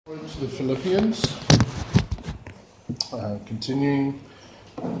To the Philippians, continuing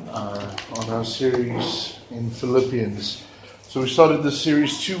on our series in Philippians. So we started this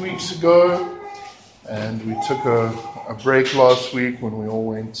series 2 weeks ago, and we took a break last week when we all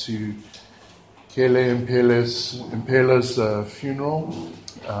went to Kele Impela's funeral.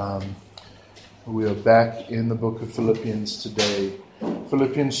 We are back in the book of Philippians today.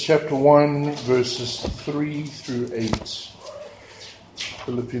 Philippians chapter 1, verses 3 through 8.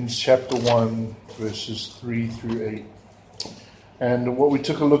 Philippians chapter 1, verses 3 through 8. And what we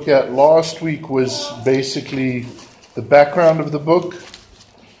took a look at last week was basically the background of the book,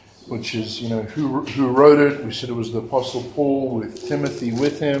 which is, who wrote it. We said it was the Apostle Paul with Timothy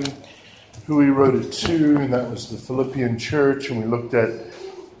with him, who he wrote it to, and that was the Philippian church. And we looked at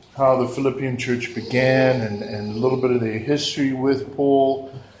how the Philippian church began and a little bit of their history with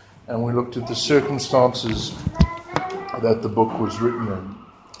Paul. And we looked at the circumstances that the book was written in.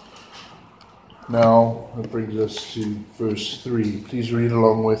 Now, it brings us to verse 3. Please read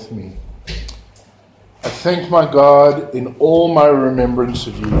along with me. I thank my God in all my remembrance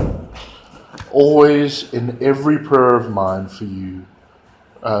of you, always in every prayer of mine for you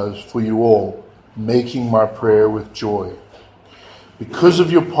all, making my prayer with joy, because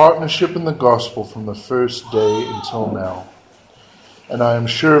of your partnership in the gospel from the first day until now. And I am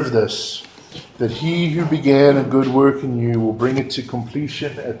sure of this, that he who began a good work in you will bring it to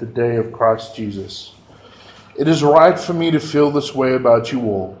completion at the day of Christ Jesus. It is right for me to feel this way about you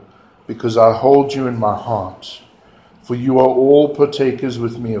all, because I hold you in my heart. For you are all partakers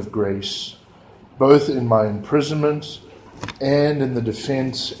with me of grace, both in my imprisonment and in the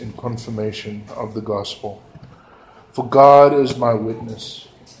defense and confirmation of the gospel. For God is my witness,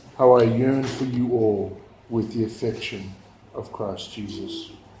 how I yearn for you all with the affection of Christ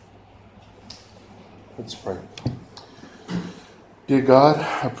Jesus. Let's pray. Dear God,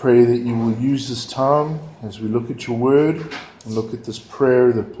 I pray that you will use this time as we look at your word and look at this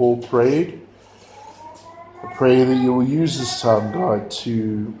prayer that Paul prayed. I pray that you will use this time, God,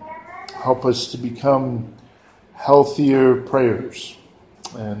 to help us to become healthier prayers.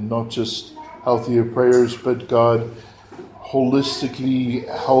 And not just healthier prayers, but God, holistically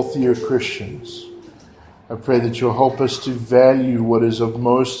healthier Christians. I pray that you'll help us to value what is of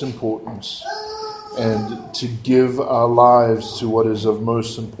most importance and to give our lives to what is of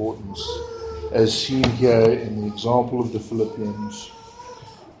most importance, as seen here in the example of the Philippians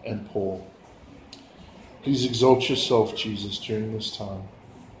and Paul. Please exalt yourself, Jesus, during this time.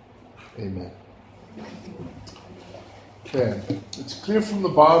 Amen. Okay, it's clear from the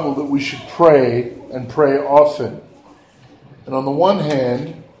Bible that we should pray and pray often. And on the one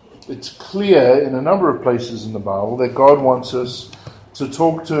hand, it's clear in a number of places in the Bible that God wants us to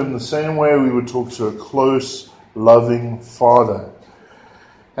talk to him the same way we would talk to a close, loving father.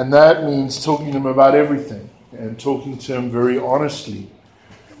 And that means talking to him about everything and talking to him very honestly.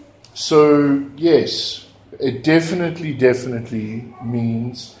 So, yes, it definitely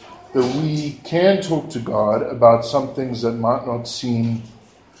means that we can talk to God about some things that might not seem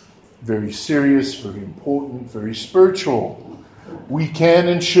very serious, very important, very spiritual. We can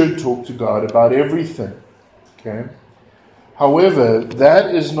and should talk to God about everything. Okay? However,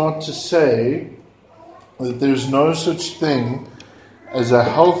 that is not to say that there's no such thing as a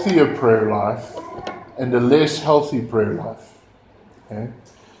healthier prayer life and a less healthy prayer life. Okay?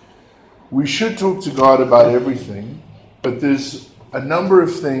 We should talk to God about everything, but there's a number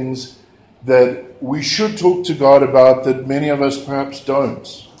of things that we should talk to God about that many of us perhaps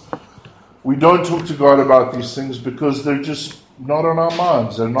don't. We don't talk to God about these things because they're just not on our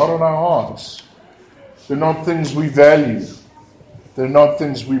minds. They're not on our hearts. They're not things we value. They're not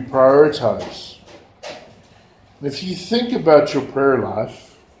things we prioritize. And if you think about your prayer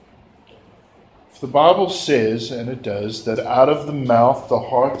life, if the Bible says, and it does, that out of the mouth the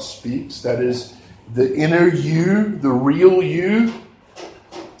heart speaks, that is the inner you, the real you,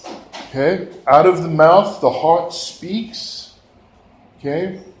 okay, out of the mouth the heart speaks,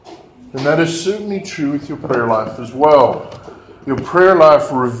 okay, then that is certainly true with your prayer life as well. Your prayer life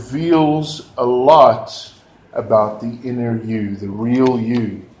reveals a lot about the inner you, the real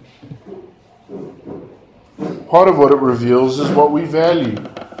you. Part of what it reveals is what we value.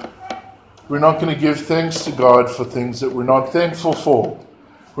 We're not going to give thanks to God for things that we're not thankful for.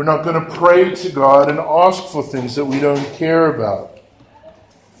 We're not going to pray to God and ask for things that we don't care about.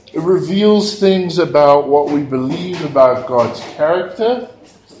 It reveals things about what we believe about God's character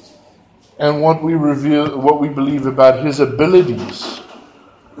and what we believe about his abilities.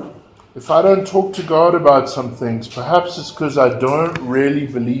 If I don't talk to God about some things, perhaps it's because I don't really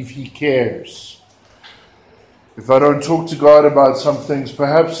believe he cares. If I don't talk to God about some things,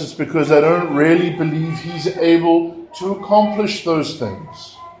 perhaps it's because I don't really believe He's able to accomplish those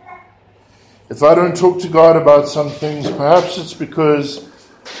things. If I don't talk to God about some things, perhaps it's because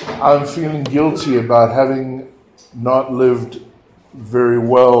I'm feeling guilty about having not lived very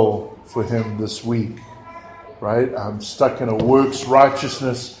well for Him this week. Right? I'm stuck in a works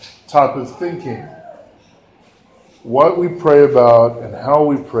righteousness type of thinking. What we pray about and how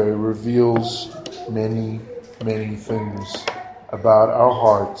we pray reveals many, many things about our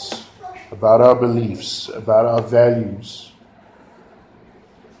hearts, about our beliefs, about our values.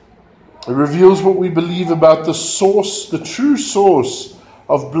 It reveals what we believe about the source, the true source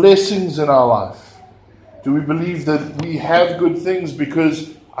of blessings in our life. Do we believe that we have good things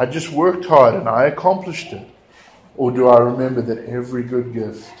because I just worked hard and I accomplished it? Or do I remember that every good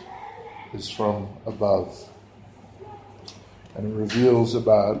gift is from above? And it reveals a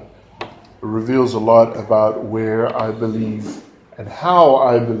lot about where I believe and how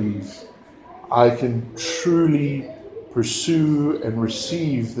I believe I can truly pursue and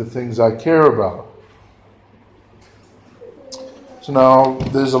receive the things I care about. So now,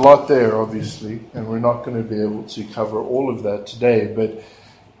 there's a lot there, obviously, and we're not going to be able to cover all of that today, but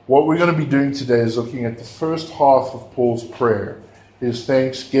what we're going to be doing today is looking at the first half of Paul's prayer, his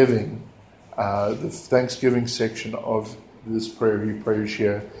thanksgiving, the thanksgiving section of this prayer he prays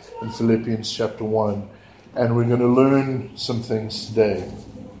here in Philippians chapter 1. And we're going to learn some things today.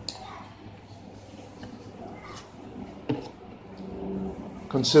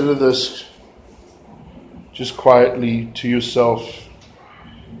 Consider this just quietly to yourself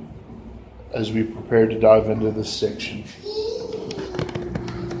as we prepare to dive into this section.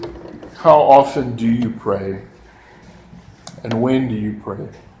 How often do you pray? And when do you pray?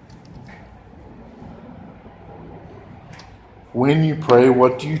 When you pray,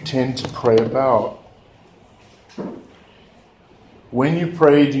 what do you tend to pray about? When you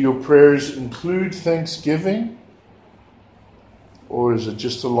pray, do your prayers include thanksgiving? Or is it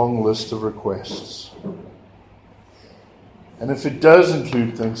just a long list of requests? And if it does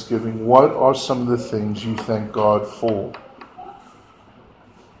include thanksgiving, what are some of the things you thank God for?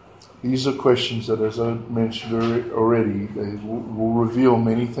 These are questions that, as I mentioned already, they will reveal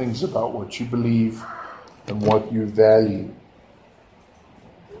many things about what you believe and what you value.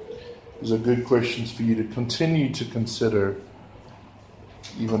 These are good questions for you to continue to consider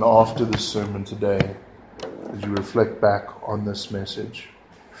even after this sermon today, as you reflect back on this message.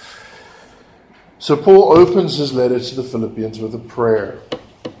 So Paul opens his letter to the Philippians with a prayer,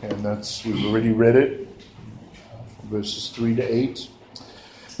 and we've already read it, verses 3 to 8.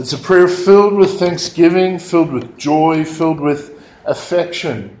 It's a prayer filled with thanksgiving, filled with joy, filled with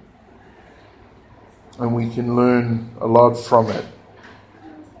affection. And we can learn a lot from it.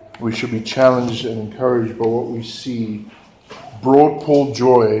 We should be challenged and encouraged by what we see brought Paul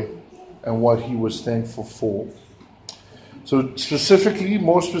joy and what he was thankful for. So more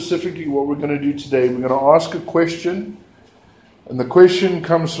specifically, what we're going to do today, we're going to ask a question. And the question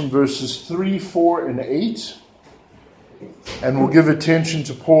comes from verses 3, 4, and 8. And we'll give attention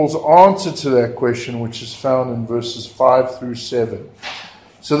to Paul's answer to that question, which is found in verses 5 through 7.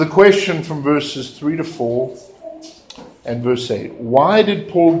 So the question from verses 3 to 4 and verse 8. Why did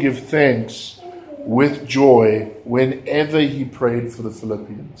Paul give thanks with joy whenever he prayed for the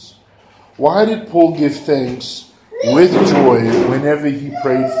Philippians? Why did Paul give thanks with joy whenever he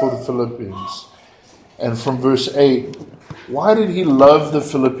prayed for the Philippians? And from verse 8, why did he love the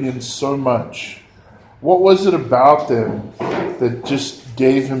Philippians so much? What was it about them that just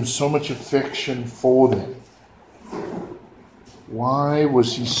gave him so much affection for them? Why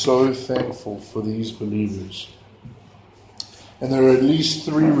was he so thankful for these believers? And there are at least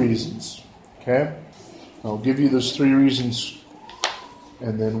 3 reasons. Okay? I'll give you those 3 reasons,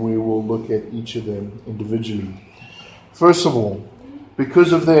 and then we will look at each of them individually. First of all,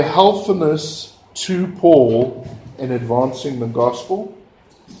 because of their helpfulness to Paul in advancing the gospel.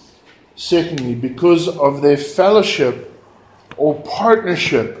 Secondly, because of their fellowship or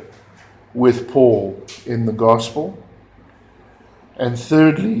partnership with Paul in the gospel. And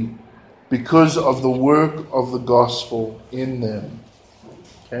thirdly, because of the work of the gospel in them.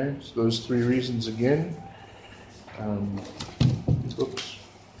 Okay, so those 3 reasons again.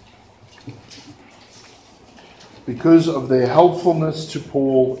 Because of their helpfulness to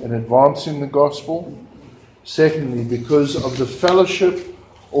Paul in advancing the gospel. Secondly, because of the fellowship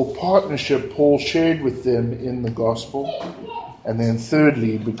or partnership Paul shared with them in the gospel. And then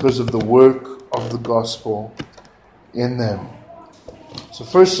thirdly, because of the work of the gospel in them. So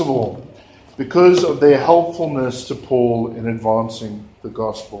first of all, because of their helpfulness to Paul in advancing the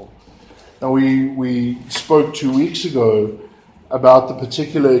gospel. Now we spoke 2 weeks ago about the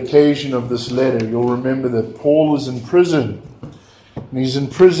particular occasion of this letter. You'll remember that Paul is in prison. And he's in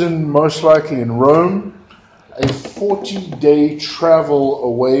prison most likely in Rome, a 40-day travel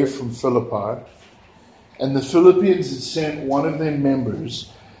away from Philippi. And the Philippians had sent one of their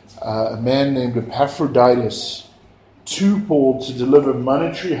members, a man named Epaphroditus, to Paul to deliver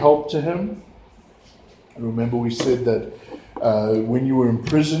monetary help to him. And remember we said that when you were in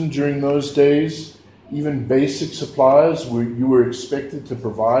prison during those days, even basic supplies you were expected to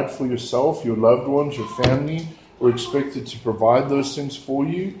provide for yourself, your loved ones, your family were expected to provide those things for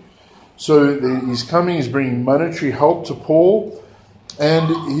you. So he's coming, he's bringing monetary help to Paul, and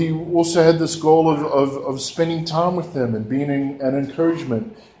he also had this goal of spending time with them and being an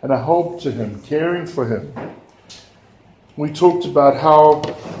encouragement and a help to him, caring for him. We talked about how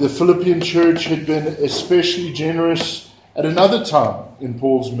the Philippian church had been especially generous at another time in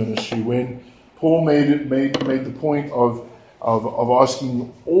Paul's ministry, when Paul made the point of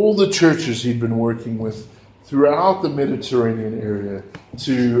asking all the churches he'd been working with throughout the Mediterranean area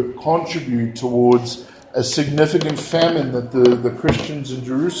to contribute towards a significant famine that the Christians in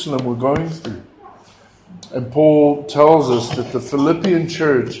Jerusalem were going through. And Paul tells us that the Philippian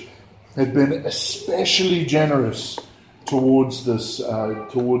church had been especially generous towards this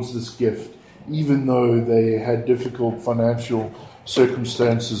gift, even though they had difficult financial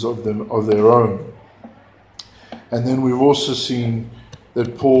circumstances of their own. And then we've also seen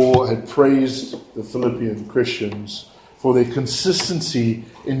that Paul had praised the Philippian Christians for their consistency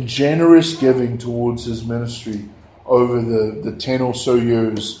in generous giving towards his ministry over the 10 or so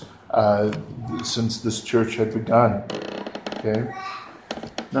years since this church had begun. Okay.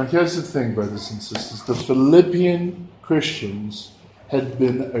 Now here's the thing, brothers and sisters. The Philippian Christians had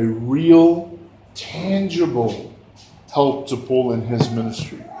been a real, tangible help to Paul in his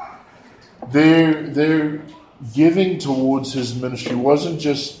ministry. Their giving towards his ministry wasn't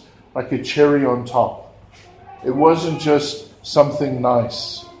just like a cherry on top. It wasn't just something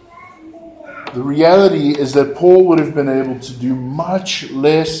nice. The reality is that Paul would have been able to do much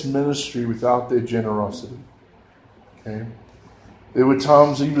less ministry without their generosity. Okay? There were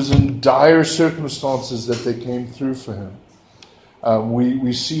times he was in dire circumstances that they came through for him.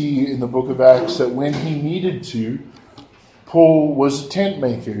 We see in the book of Acts that when he needed to, Paul was a tent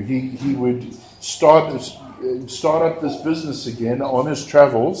maker. He would start up this business again on his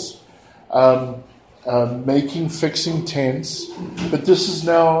travels, fixing tents. But this is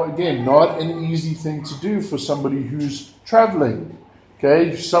now, again, not an easy thing to do for somebody who's traveling.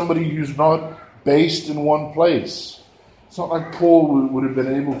 Okay, somebody who's not based in one place. It's not like Paul would have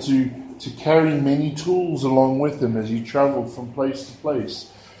been able to carry many tools along with him as he traveled from place to place.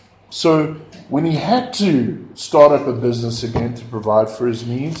 So when he had to start up a business again to provide for his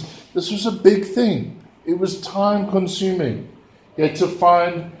needs, this was a big thing. It was time consuming. He had to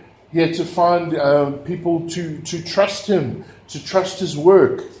find people to trust him, to trust his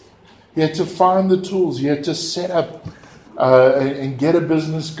work. He had to find the tools. He had to set up and get a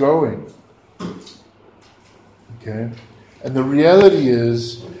business going. Okay? And the reality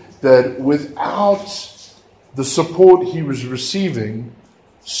is that without the support he was receiving,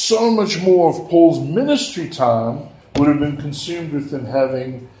 so much more of Paul's ministry time would have been consumed with him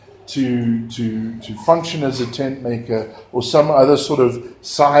having to function as a tent maker or some other sort of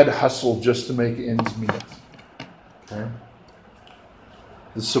side hustle just to make ends meet. Okay?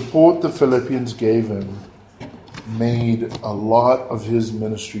 The support the Philippians gave him made a lot of his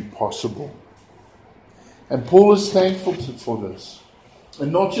ministry possible. And Paul is thankful for this.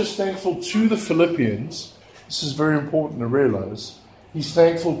 And not just thankful to the Philippians, this is very important to realize. He's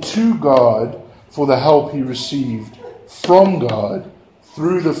thankful to God for the help he received from God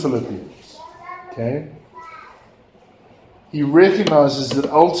through the Philippians. Okay? He recognizes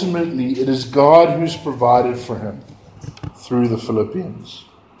that ultimately it is God who's provided for him through the Philippians.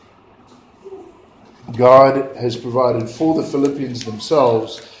 God has provided for the Philippians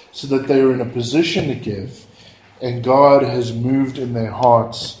themselves so that they are in a position to give, and God has moved in their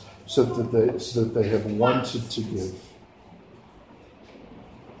hearts so that they have wanted to give.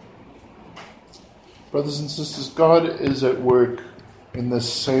 Brothers and sisters, God is at work in the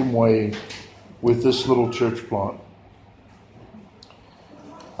same way with this little church plant.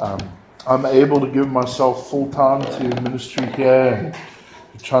 I'm able to give myself full time to ministry here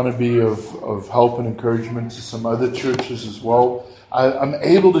and trying to be of help and encouragement to some other churches as well. I'm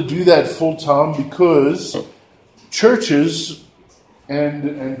able to do that full time because churches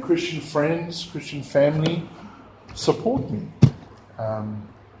and Christian friends, Christian family support me.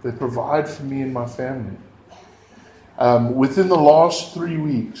 They provide for me and my family. Within the last 3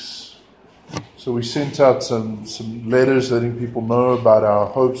 weeks, So we sent out some letters letting people know about our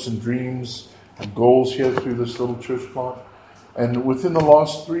hopes and dreams and goals here through this little church plant. And within the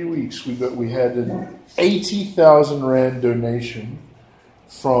last 3 weeks, we had an 80,000 rand donation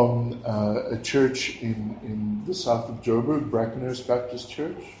from a church in the south of Joburg, Brackenhurst Baptist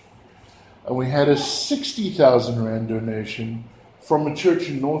Church. And we had a 60,000 rand donation from a church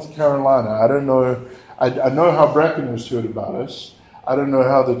in North Carolina. I don't know. I know how Brackenhurst heard about us. I don't know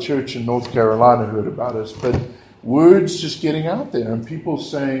how the church in North Carolina heard about us, but word's just getting out there, and people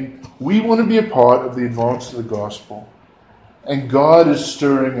saying, we want to be a part of the advance of the gospel. And God is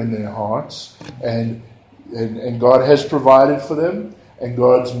stirring in their hearts, and God has provided for them, and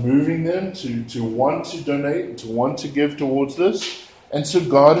God's moving them to want to donate and to want to give towards this. And so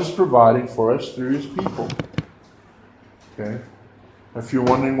God is providing for us through His people. Okay? If you're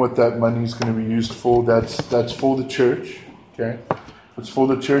wondering what that money is going to be used for, that's for the church. Okay? It's for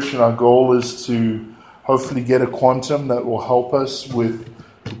the church, and our goal is to hopefully get a quantum that will help us with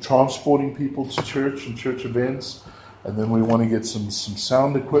transporting people to church and church events. And then we want to get some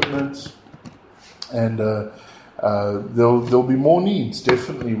sound equipment. And there'll be more needs,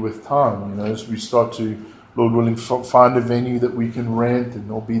 definitely, with time. As we start to, Lord willing, find a venue that we can rent, and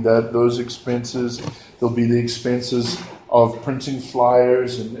there'll be those expenses. There'll be the expenses of printing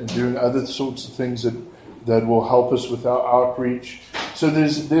flyers and doing other sorts of things that will help us with our outreach. So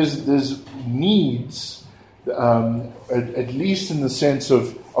there's needs, at least in the sense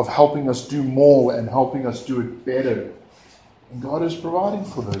of helping us do more and helping us do it better. And God is providing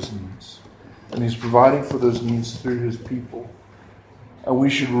for those needs. And He's providing for those needs through His people. And we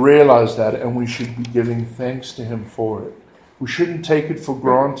should realize that, and we should be giving thanks to Him for it. We shouldn't take it for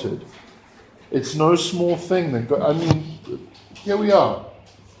granted. It's no small thing that God, here we are.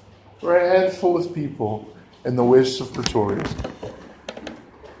 We're a handful of people in the west of Pretoria.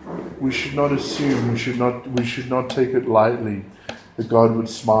 We should not assume, we should not take it lightly that God would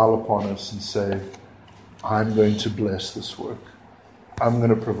smile upon us and say, I'm going to bless this work. I'm going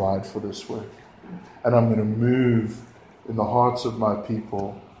to provide for this work. And I'm going to move in the hearts of my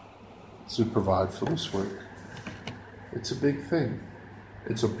people to provide for this work. It's a big thing.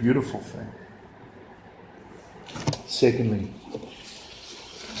 It's a beautiful thing. Secondly,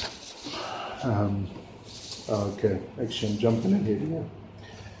 actually I'm jumping ahead here.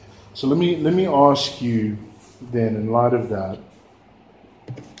 So let me ask you then, in light of that,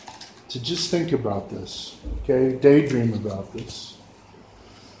 to just think about this, okay? Daydream about this.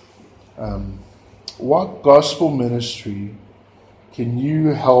 What gospel ministry can you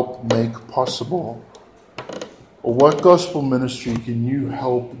help make possible? Or what gospel ministry can you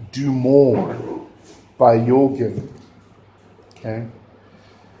help do more by your giving? Okay?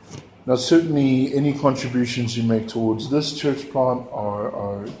 Now, certainly, any contributions you make towards this church plant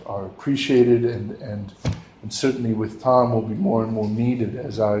are appreciated, and certainly with time will be more and more needed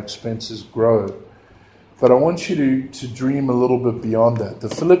as our expenses grow. But I want you to dream a little bit beyond that. The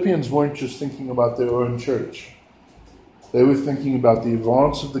Philippians weren't just thinking about their own church. They were thinking about the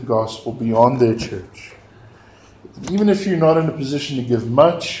advance of the gospel beyond their church. Even if you're not in a position to give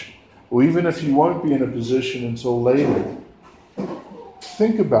much, or even if you won't be in a position until later,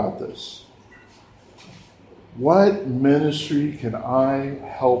 think about this. What ministry can I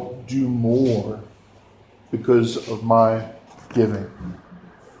help do more because of my giving?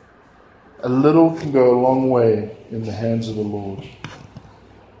 A little can go a long way in the hands of the Lord.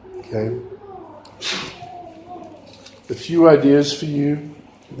 Okay? A few ideas for you.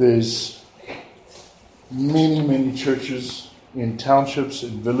 There's many churches in townships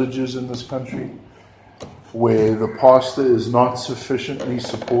and villages in this country where the pastor is not sufficiently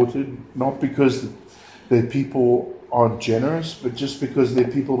supported, not because their people aren't generous, but just because their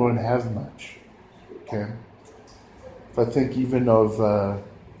people don't have much. Okay? If I think even of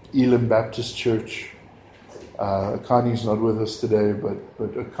Elim Baptist Church, Akani's not with us today, but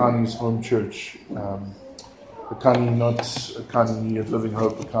Akani's home church, Akani, not Akani at Living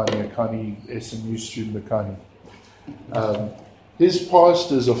Hope, Akani SMU student Akani. His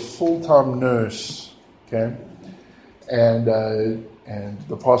pastor is a full-time nurse, okay, and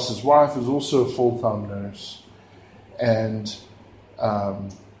the pastor's wife is also a full-time nurse, and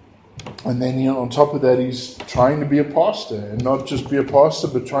then on top of that, he's trying to be a pastor, and not just be a pastor,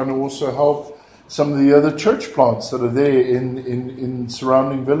 but trying to also help some of the other church plants that are there in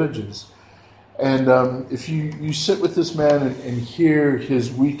surrounding villages. And if you sit with this man and hear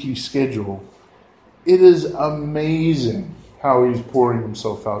his weekly schedule, it is amazing how he's pouring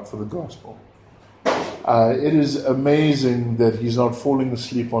himself out for the gospel. It is amazing that he's not falling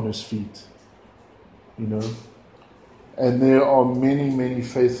asleep on his feet, you know. And there are many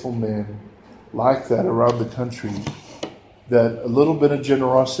faithful men like that around the country, that a little bit of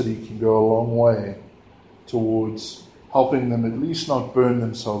generosity can go a long way towards helping them at least not burn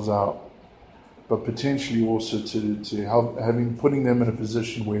themselves out, but potentially also to help putting them in a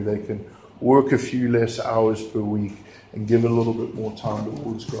position where they can work a few less hours per week and give a little bit more time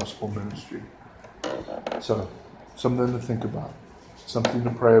towards gospel ministry. So, something to think about, something to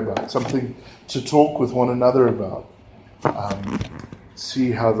pray about, something to talk with one another about.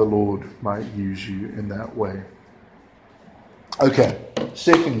 See how the Lord might use you in that way. Okay,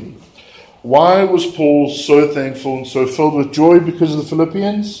 secondly, why was Paul so thankful and so filled with joy because of the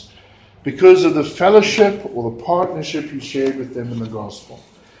Philippians? Because of the fellowship or the partnership he shared with them in the gospel.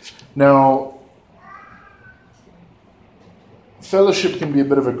 Now, fellowship can be a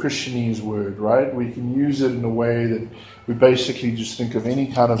bit of a Christianese word, right? We can use it in a way that we basically just think of any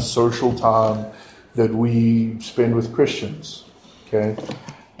kind of social time that we spend with Christians. Okay?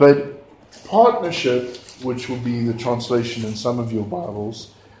 But partnership, which will be the translation in some of your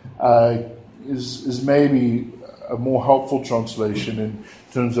Bibles, is maybe a more helpful translation in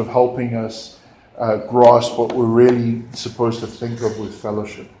terms of helping us grasp what we're really supposed to think of with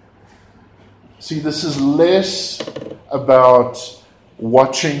fellowship. See, this is less about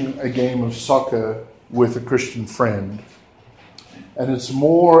watching a game of soccer with a Christian friend, and it's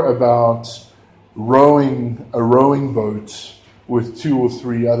more about rowing a rowing boat with 2 or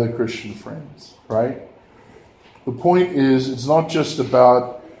 3 other Christian friends, right? The point is, it's not just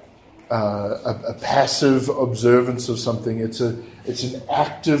about a passive observance of something. It's an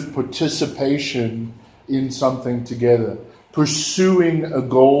active participation in something together, pursuing a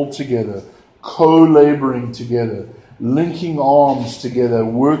goal together, co-laboring together, linking arms together,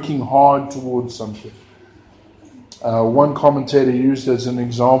 working hard towards something. One commentator used as an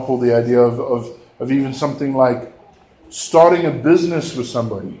example the idea of even something like starting a business with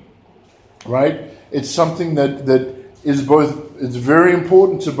somebody, right? It's something that is both, it's very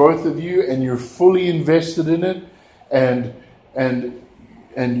important to both of you, and you're fully invested in it, and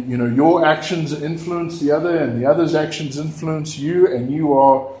you know, your actions influence the other, and the other's actions influence you, and you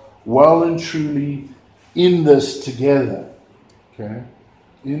are well and truly in this together. Okay?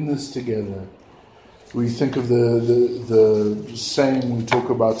 In this together. We think of the saying we talk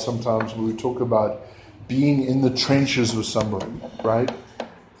about sometimes when we talk about being in the trenches with somebody, right?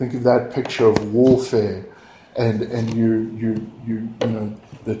 Think of that picture of warfare, and you know,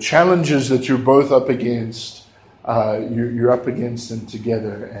 the challenges that you're both up against, you're up against them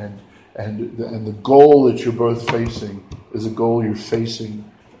together, and the goal that you're both facing is a goal you're facing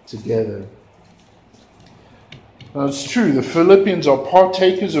together. Now, it's true, the Philippians are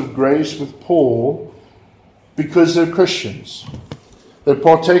partakers of grace with Paul because they're Christians. They're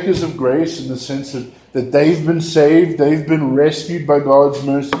partakers of grace in the sense that they've been saved, they've been rescued by God's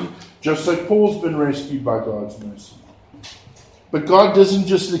mercy, just like Paul's been rescued by God's mercy. But God doesn't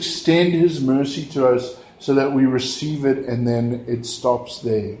just extend His mercy to us so that we receive it and then it stops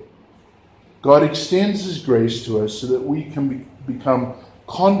there. God extends His grace to us so that we can become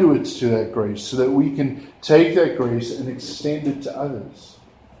conduits to that grace, so that we can take that grace and extend it to others,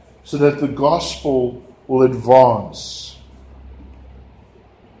 so that the gospel will advance.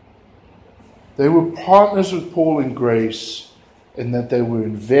 They were partners with Paul in grace in that they were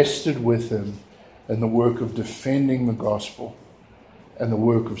invested with him in the work of defending the gospel and the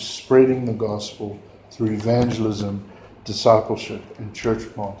work of spreading the gospel through evangelism, discipleship, and church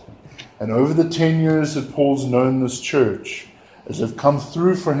planting. And over the 10 years that Paul's known this church, as they've come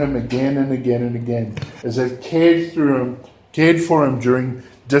through for him again and again and again, as they've cared for him during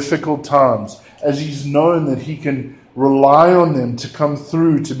difficult times, as he's known that he can rely on them to come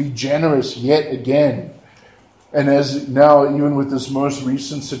through, to be generous yet again. And as now, even with this most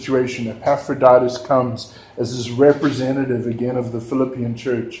recent situation, Epaphroditus comes as this representative again of the Philippian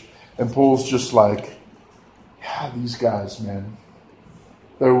church, and Paul's just like, yeah, these guys, man,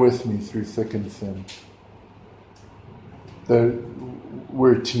 they're with me through thick and thin.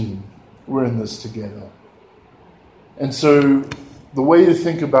 We're a team. We're in this together. And so the way to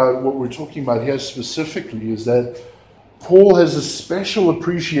think about what we're talking about here specifically is that Paul has a special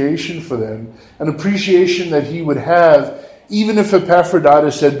appreciation for them, an appreciation that he would have even if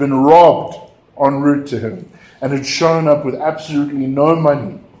Epaphroditus had been robbed en route to him and had shown up with absolutely no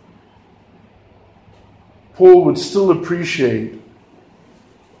money. Paul would still appreciate,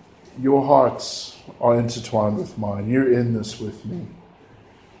 your hearts are intertwined with mine. You're in this with me.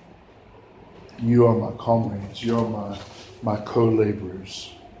 You are my comrades. You are my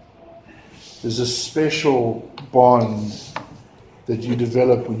co-laborers. There's a special bond that you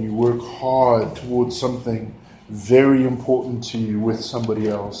develop when you work hard towards something very important to you with somebody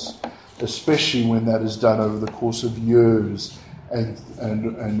else. especially when that is done over the course of years, and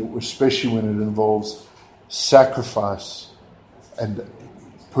especially when it involves sacrifice and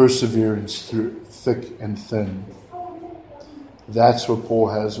perseverance through thick and thin. That's what Paul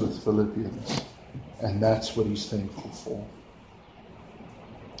has with Philippians, and that's what he's thankful for.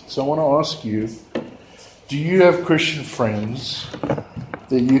 So I want to ask you, do you have Christian friends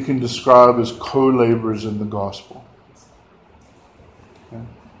that you can describe as co-laborers in the gospel? Okay.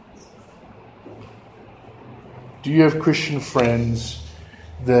 Do you have Christian friends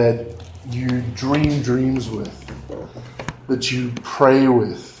that you dream dreams with, that you pray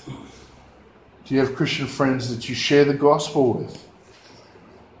with? Do you have Christian friends that you share the gospel with?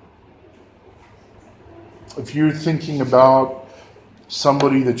 If you're thinking about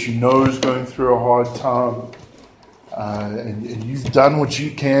somebody that you know is going through a hard time, and you've done what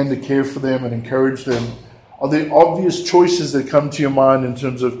you can to care for them and encourage them, are there obvious choices that come to your mind in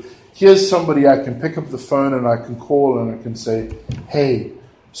terms of, here's somebody I can pick up the phone and I can call and I can say, hey,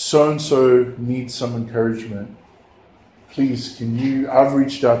 so-and-so needs some encouragement. Please, I've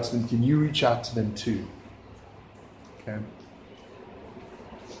reached out to them, can you reach out to them too? Okay.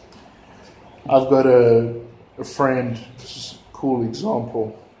 I've got a friend, this is a cool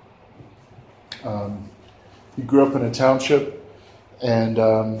example. He grew up in a township and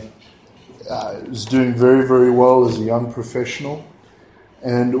was doing very, very well as a young professional.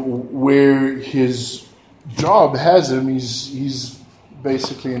 And where his job has him, he's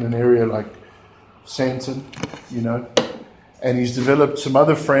basically in an area like Santon, and he's developed some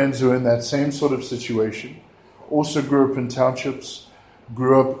other friends who are in that same sort of situation. Also grew up in townships,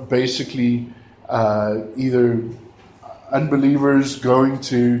 grew up basically either unbelievers going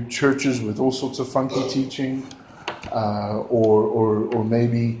to churches with all sorts of funky teaching, or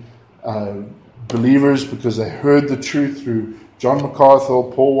maybe believers because they heard the truth through John MacArthur,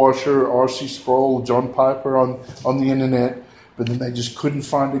 Paul Washer, R.C. Sproul, John Piper on the internet, but then they just couldn't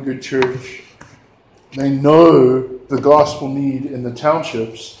find a good church. They know the gospel need in the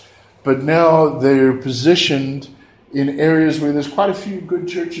townships, but now they're positioned in areas where there's quite a few good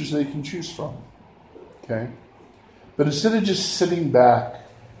churches they can choose from. Okay? But instead of just sitting back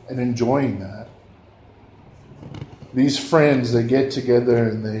and enjoying that, these friends, they get together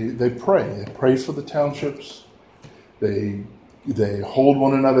and they pray. They pray for the townships. They hold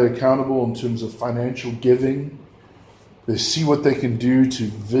one another accountable in terms of financial giving. They see what they can do to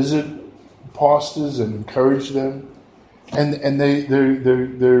visit pastors and encourage them. And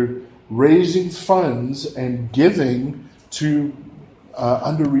they're raising funds and giving to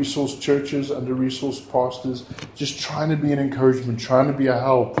under-resourced churches, under-resourced pastors, just trying to be an encouragement, trying to be a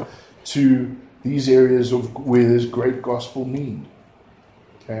help to these areas where there's great gospel need.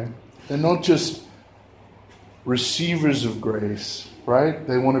 Okay? They're not just receivers of grace, right?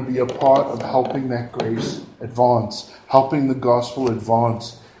 They want to be a part of helping that grace advance, helping the gospel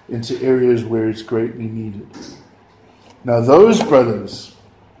advance into areas where it's greatly needed. Now those brothers,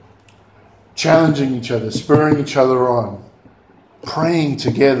 challenging each other, spurring each other on, praying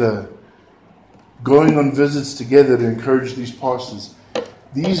together, going on visits together to encourage these pastors,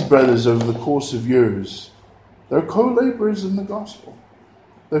 these brothers over the course of years, they're co-laborers in the gospel.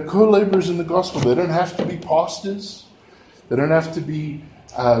 They're co-laborers in the gospel. They don't have to be pastors. They don't have to be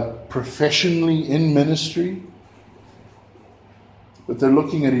professionally in ministry. But they're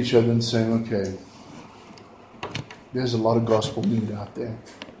looking at each other and saying, okay, there's a lot of gospel need out there.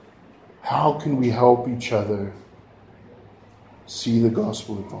 How can we help each other see the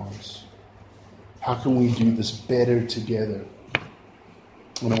gospel advance? How can we do this better together?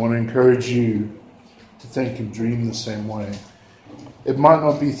 And I want to encourage you to think and dream the same way. It might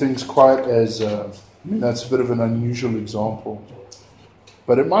not be things quite as, that's a bit of an unusual example,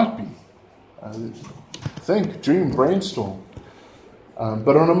 but it might be. Think, dream, brainstorm.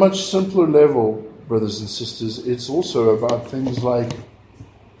 But on a much simpler level, brothers and sisters, it's also about things like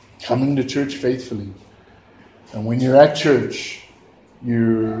coming to church faithfully. And when you're at church,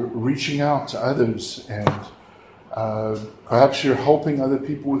 you're reaching out to others, and perhaps you're helping other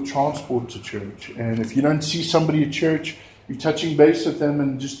people with transport to church. And if you don't see somebody at church, you're touching base with them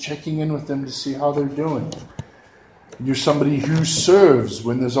and just checking in with them to see how they're doing. You're somebody who serves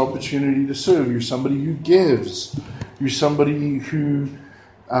when there's opportunity to serve. You're somebody who gives. You're somebody who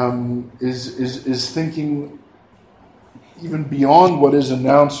is thinking even beyond what is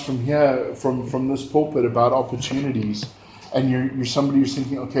announced from here, from this pulpit about opportunities. And you're somebody who's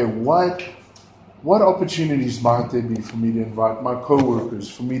thinking, okay, what opportunities might there be for me to invite my co-workers,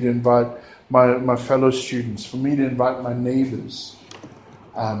 for me to invite my fellow students, for me to invite my neighbors?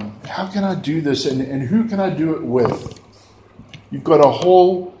 How can I do this, and who can I do it with? You've got a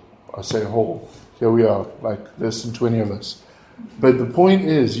whole I say whole. Here we are, like less than 20 of us. But the point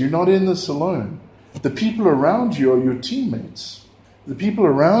is, you're not in this alone. The people around you are your teammates. The people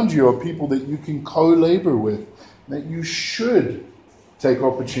around you are people that you can co-labor with, that you should take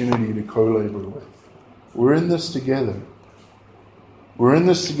opportunity to co-labor with. We're in this together. We're in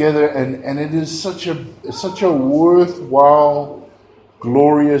this together, and it is such a worthwhile,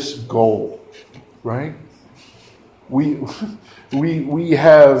 glorious goal, right? We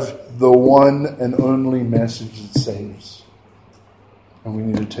have the one and only message that saves. And we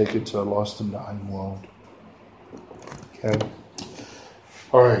need to take it to a lost and dying world. Okay?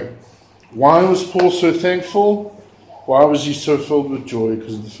 All right. Why was Paul so thankful? Why was he so filled with joy?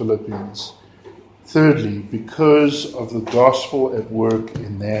 Because of the Philippians. Thirdly, because of the gospel at work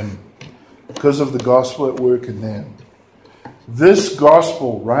in them. Because of the gospel at work in them. This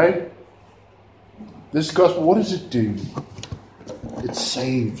gospel, right? This gospel, what does it do? It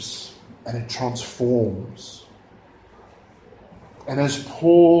saves and it transforms. And as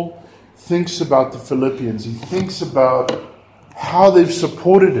Paul thinks about the Philippians, he thinks about how they've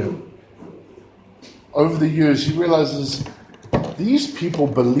supported him over the years. He realizes these people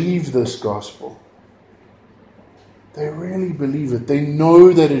believe this gospel. They really believe it. They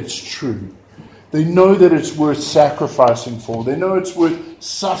know that it's true. They know that it's worth sacrificing for. They know it's worth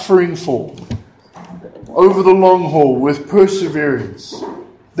suffering for. Over the long haul, with perseverance.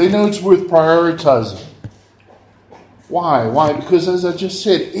 They know it's worth prioritizing. Why? Why? Because as I just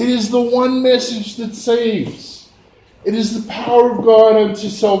said, it is the one message that saves. It is the power of God unto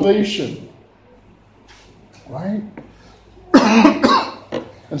salvation. Right?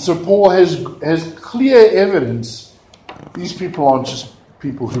 And so Paul has clear evidence. These people aren't just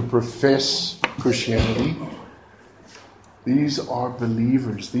people who profess Christianity. These are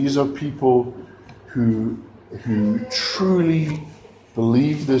believers. These are people who truly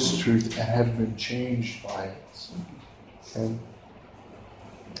believe this truth and have been changed by it. Okay?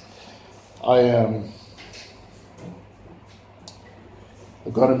 I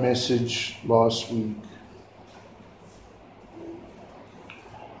got a message last week.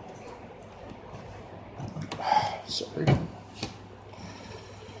 Sorry.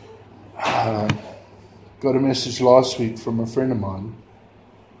 Got a message last week from a friend of mine.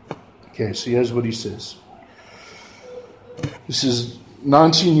 Okay, so here's what he says. This is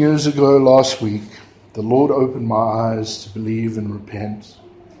 19 years ago last week. The Lord opened my eyes to believe and repent.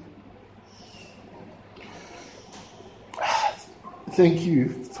 Thank you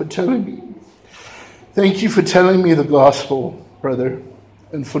for telling me. Thank you for telling me the gospel, brother,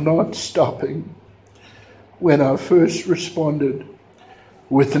 and for not stopping when I first responded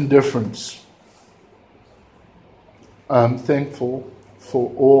with indifference. I'm thankful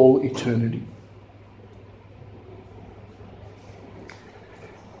for all eternity.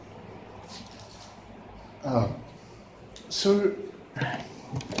 So,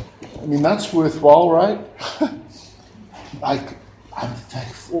 I mean, that's worthwhile, right? Like, I'm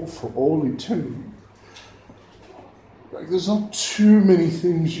thankful for all eternity. Like, there's not too many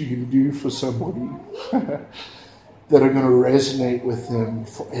things you can do for somebody that are going to resonate with them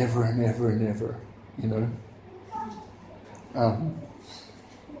forever and ever and ever, you know?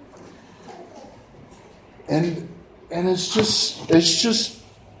 And and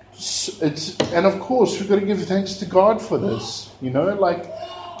of course we've got to give thanks to God for this, you know, like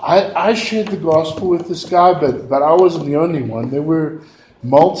I shared the gospel with this guy, but I wasn't the only one. There were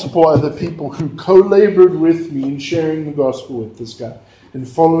multiple other people who co-labored with me in sharing the gospel with this guy and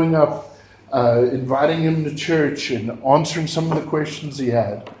following up, inviting him to church and answering some of the questions he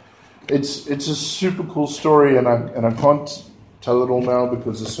had. It's a super cool story, and I can't tell it all now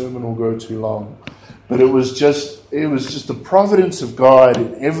because the sermon will go too long. But it was just the providence of God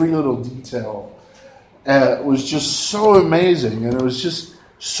in every little detail. It was just so amazing, and it was just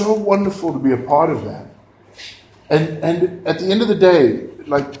so wonderful to be a part of that. And at the end of the day,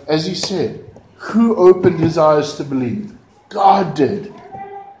 like as he said, who opened his eyes to believe? God did.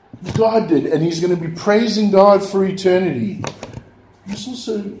 God did, and he's going to be praising God for eternity. He's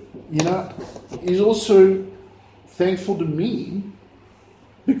also, he's also thankful to me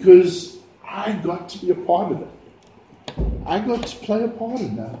because I got to be a part of it. I got to play a part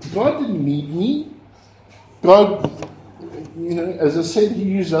in that. God didn't need me. God, as I said, he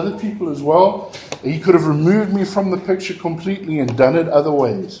used other people as well. He could have removed me from the picture completely and done it other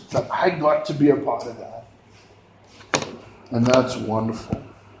ways. But I got to be a part of that. And that's wonderful.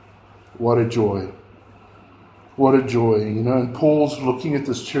 What a joy. What a joy. And Paul's looking at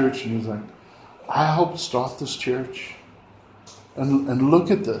this church and he's like, I helped start this church. And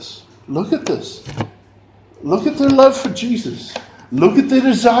look at this. Look at this. Look at their love for Jesus. Look at their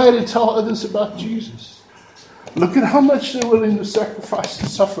desire to tell others about Jesus. Look at how much they're willing to sacrifice and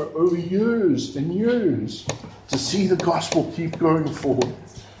suffer over years and years to see the gospel keep going forward.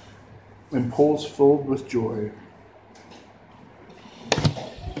 And Paul's filled with joy.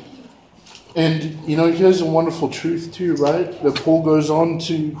 And, here's a wonderful truth too, right? That Paul goes on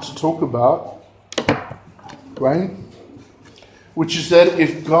to talk about, right? Which is that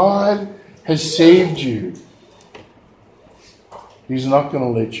if God has saved you, He's not going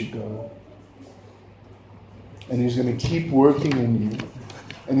to let you go. And He's going to keep working in you.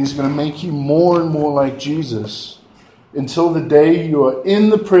 And He's going to make you more and more like Jesus until the day you are in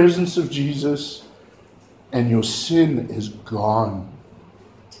the presence of Jesus and your sin is gone.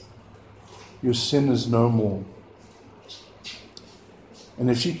 Your sin is no more. And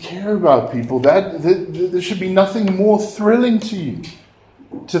if you care about people, there should be nothing more thrilling to you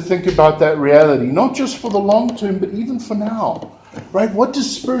to think about that reality. Not just for the long term, but even for now. Right? What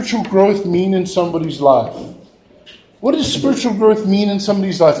does spiritual growth mean in somebody's life? What does spiritual growth mean in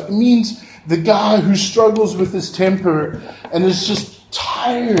somebody's life? It means the guy who struggles with his temper and is just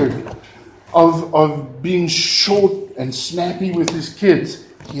tired of being short and snappy with his kids.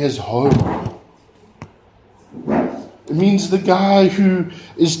 He has hope. It means the guy who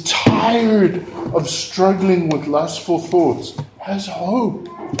is tired of struggling with lustful thoughts has hope.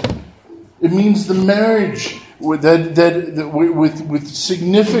 It means the marriage with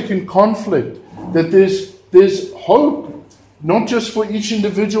significant conflict, that there's hope, not just for each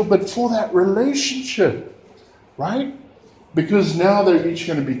individual, but for that relationship, right? Because now they're each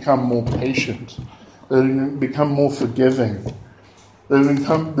going to become more patient. They're going to become more forgiving. They're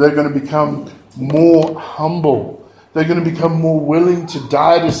going to become more humble. They're going to become more willing to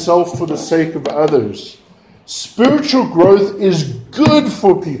die to self for the sake of others. Spiritual growth is good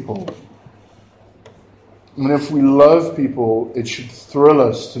for people. And if we love people, it should thrill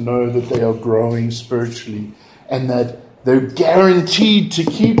us to know that they are growing spiritually and that they're guaranteed to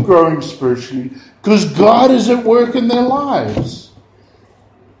keep growing spiritually because God is at work in their lives.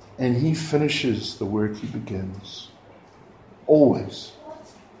 And He finishes the work He begins. Always.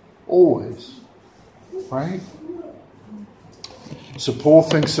 Always. Right? So Paul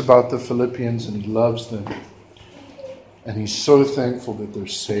thinks about the Philippians and he loves them. And he's so thankful that they're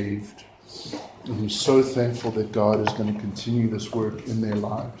saved. And he's so thankful that God is going to continue this work in their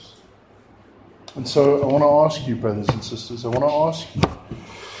lives. And so I want to ask you, brothers and sisters,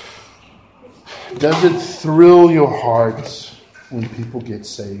 does it thrill your hearts when people get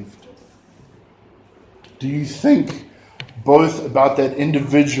saved? Do you think both about that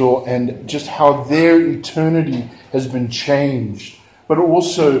individual and just how their eternity has been changed, but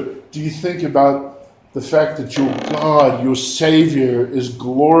also do you think about the fact that your God, your Savior, is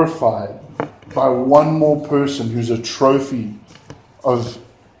glorified by one more person who's a trophy of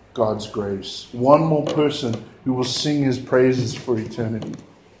God's grace? One more person who will sing His praises for eternity.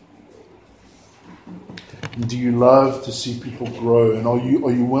 And do you love to see people grow? And are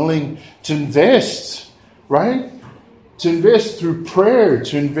you willing to invest, right? To invest through prayer,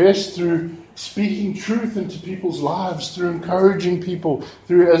 to invest through speaking truth into people's lives, through encouraging people,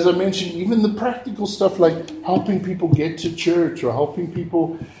 through, as I mentioned, even the practical stuff like helping people get to church or helping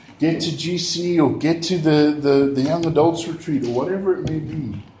people get to GC or get to the young adults retreat or whatever it may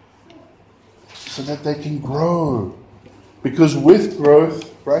be, so that they can grow. Because with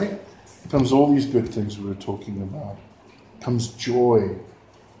growth, right, comes all these good things we were talking about. Comes joy.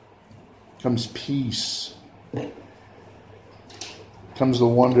 Comes peace. Comes the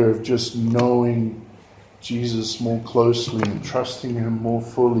wonder of just knowing Jesus more closely and trusting Him more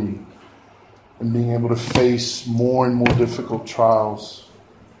fully and being able to face more and more difficult trials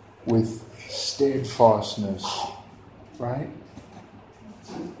with steadfastness, right?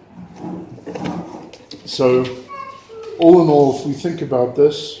 So, all in all, if we think about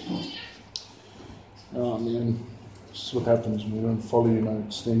this, oh man, this is what happens when we don't follow your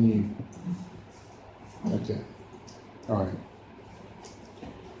notes, then you... Okay, all right.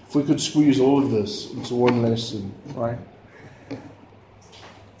 If we could squeeze all of this into one lesson, right?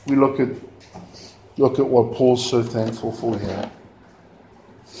 We look at what Paul's so thankful for here.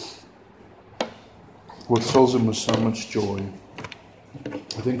 What fills him with so much joy.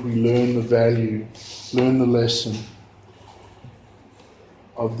 I think we learn the lesson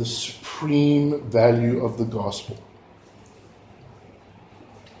of the supreme value of the gospel.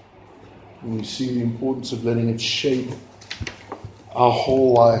 And we see the importance of letting it shape our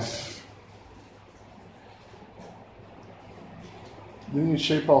whole life. Letting it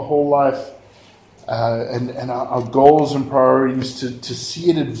shape our whole life and our goals and priorities to see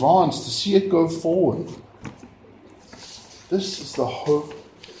it advance, to see it go forward. This is the hope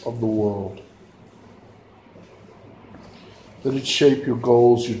of the world. Let it shape your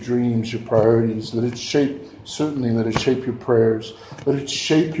goals, your dreams, your priorities. Let it shape your prayers. Let it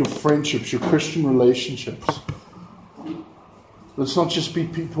shape your friendships, your Christian relationships. Let's not just be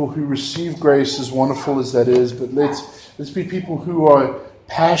people who receive grace, as wonderful as that is, but let's be people who are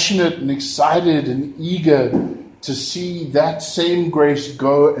passionate and excited and eager to see that same grace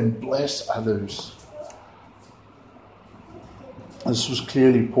go and bless others. This was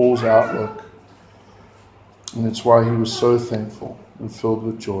clearly Paul's outlook. And it's why he was so thankful and filled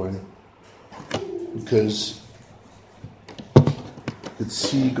with joy. Because he could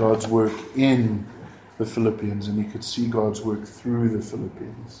see God's work in the Philippians, and he could see God's work through the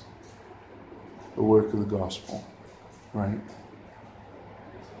Philippians. The work of the gospel. Right?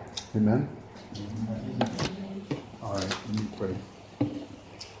 Amen? All right, let me pray.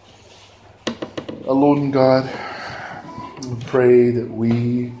 Our Lord and God, we pray that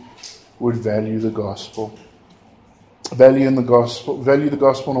we would value the gospel. Value the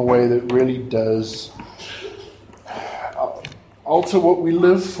gospel in a way that really does alter what we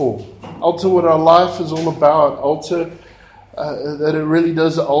live for, alter what our life is all about, that it really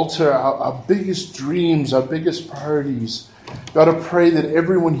does alter our biggest dreams, our biggest priorities. God, I pray that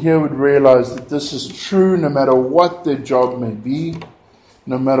everyone here would realize that this is true no matter what their job may be,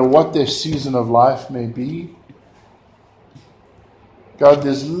 no matter what their season of life may be. God,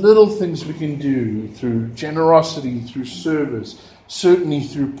 there's little things we can do through generosity, through service, certainly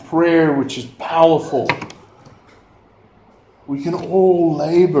through prayer, which is powerful. We can all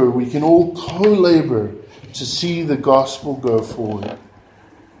labor, we can all co-labor to see the gospel go forward.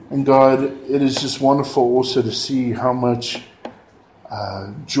 And God, it is just wonderful also to see how much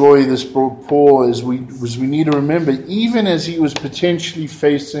joy this brought Paul as we need to remember, even as he was potentially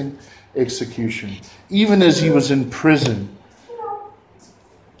facing execution, even as he was in prison,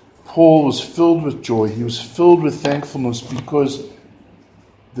 Paul was filled with joy. He was filled with thankfulness because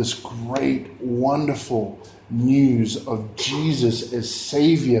this great, wonderful news of Jesus as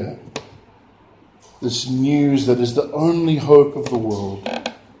Savior, this news that is the only hope of the world,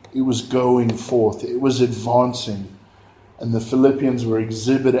 it was going forth. It was advancing. And the Philippians were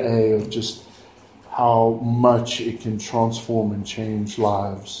exhibit A of just how much it can transform and change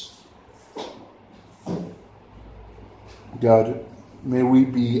lives. God, may we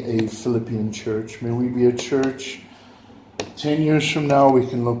be a Philippian church. May we be a church 10 years from now we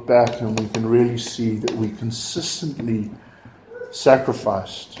can look back and we can really see that we consistently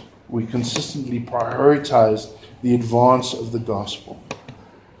sacrificed. We consistently prioritized the advance of the gospel.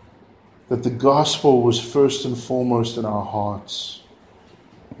 That the gospel was first and foremost in our hearts.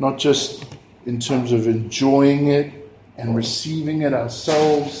 Not just in terms of enjoying it and receiving it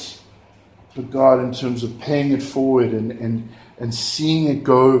ourselves, but God, in terms of paying it forward and seeing it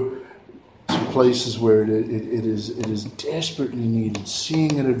go to places where it is desperately needed,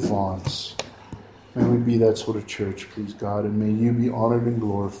 seeing it advance. May we be that sort of church, please, God, and may you be honored and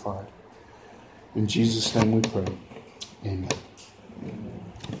glorified. In Jesus' name we pray. Amen.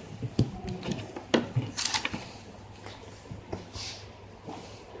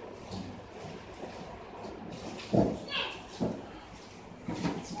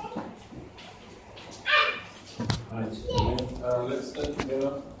 Let's stand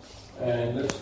together and let's